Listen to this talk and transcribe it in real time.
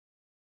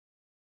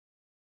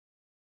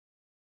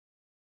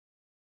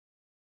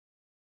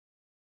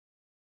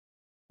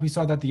We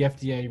saw that the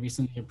FDA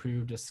recently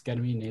approved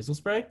Esketamine nasal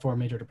spray for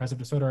major depressive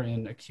disorder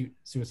and acute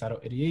suicidal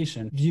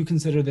ideation. Do you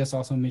consider this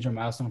also a major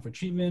milestone for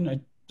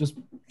treatment? Just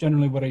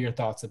generally, what are your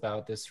thoughts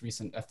about this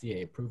recent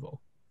FDA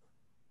approval?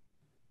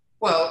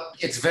 Well,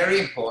 it's very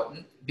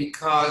important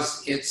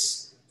because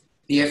it's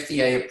the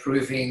FDA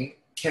approving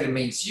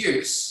ketamine's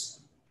use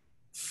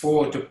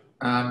for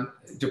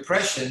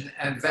depression,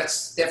 and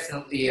that's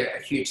definitely a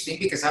huge thing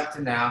because up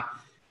to now,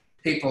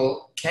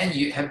 people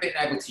have been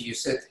able to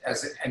use it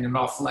as in an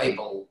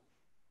off-label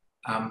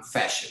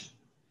fashion.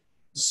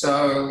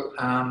 So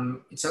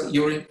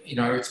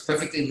it's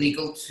perfectly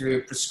legal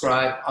to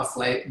prescribe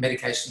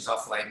medications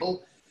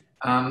off-label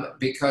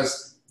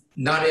because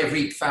not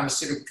every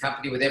pharmaceutical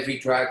company with every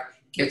drug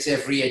gets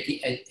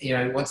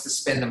wants to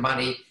spend the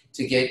money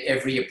to get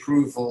every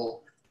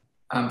approval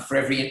for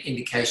every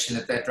indication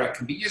that drug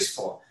can be used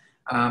for.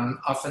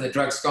 Often the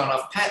drug's gone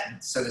off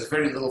patent, so there's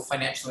very little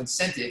financial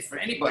incentive for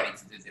anybody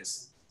to do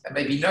this. There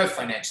may be no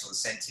financial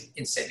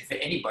incentive for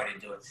anybody to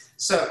do it.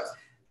 So,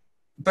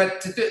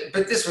 but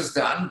this was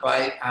done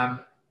by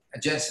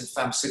Janssen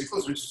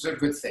Pharmaceuticals, which was a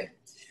good thing.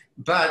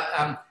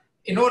 But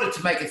in order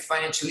to make it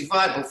financially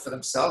viable for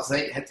themselves,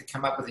 they had to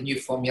come up with a new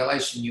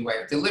formulation, new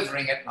way of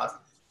delivering it,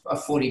 not a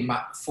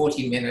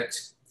 40-minute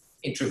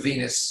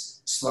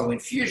intravenous slow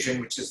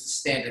infusion, which is the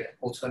standard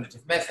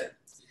alternative method.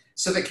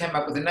 So they came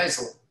up with a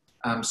nasal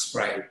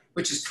spray,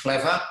 which is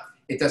clever.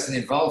 It doesn't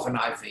involve an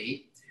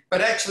IV,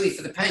 but actually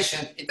for the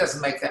patient, it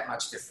doesn't make that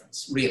much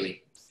difference,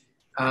 really,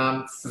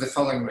 for the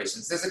following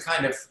reasons. There's a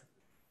kind of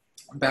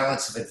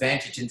balance of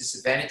advantage and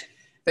disadvantage.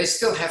 They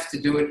still have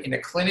to do it in a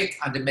clinic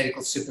under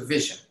medical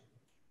supervision.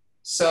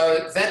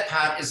 So that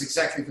part is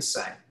exactly the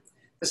same.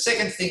 The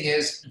second thing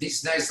is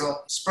these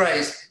nasal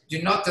sprays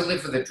do not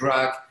deliver the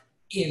drug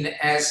in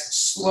as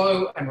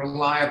slow and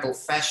reliable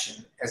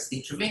fashion as the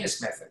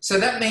intravenous method. So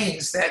that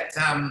means that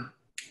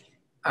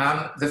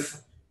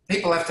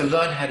people have to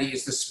learn how to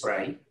use the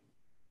spray.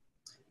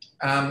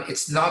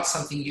 It's not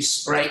something you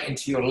spray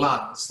into your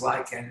lungs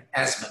like an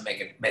asthma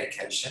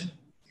medication.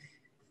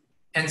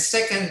 And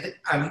second,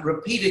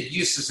 repeated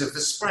uses of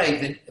the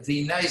spray,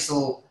 the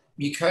nasal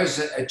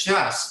mucosa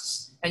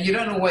adjusts, and you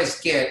don't always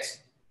get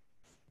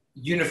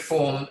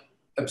uniform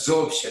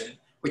absorption,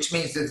 which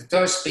means that the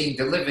dose being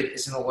delivered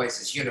isn't always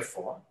as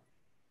uniform.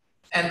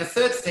 And the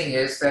third thing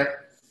is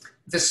that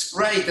the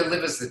spray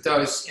delivers the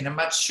dose in a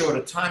much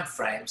shorter time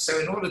frame. So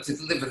in order to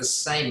deliver the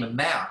same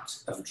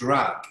amount of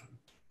drug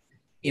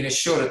in a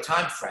shorter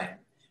time frame,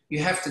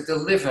 you have to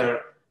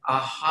deliver a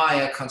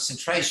higher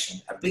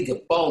concentration, a bigger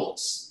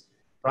bolus,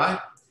 right?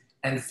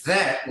 And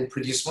that will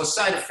produce more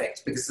side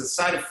effects because the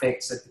side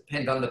effects that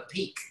depend on the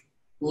peak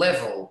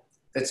level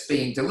that's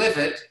being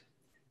delivered,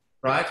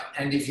 right?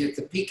 And if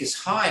the peak is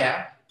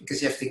higher,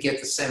 because you have to get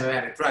the same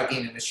amount of drug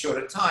in a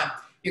shorter time,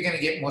 you're going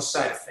to get more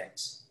side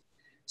effects.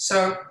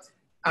 So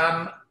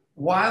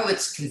while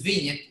it's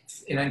convenient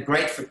and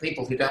great for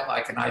people who don't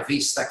like an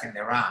IV stuck in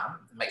their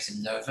arm, it makes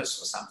them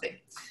nervous or something,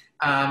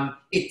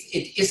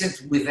 it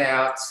isn't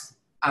without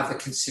other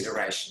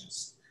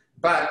considerations.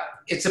 But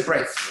it's a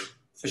breakthrough,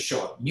 for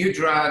sure. New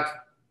drug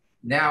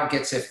now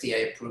gets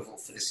FDA approval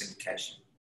for this indication.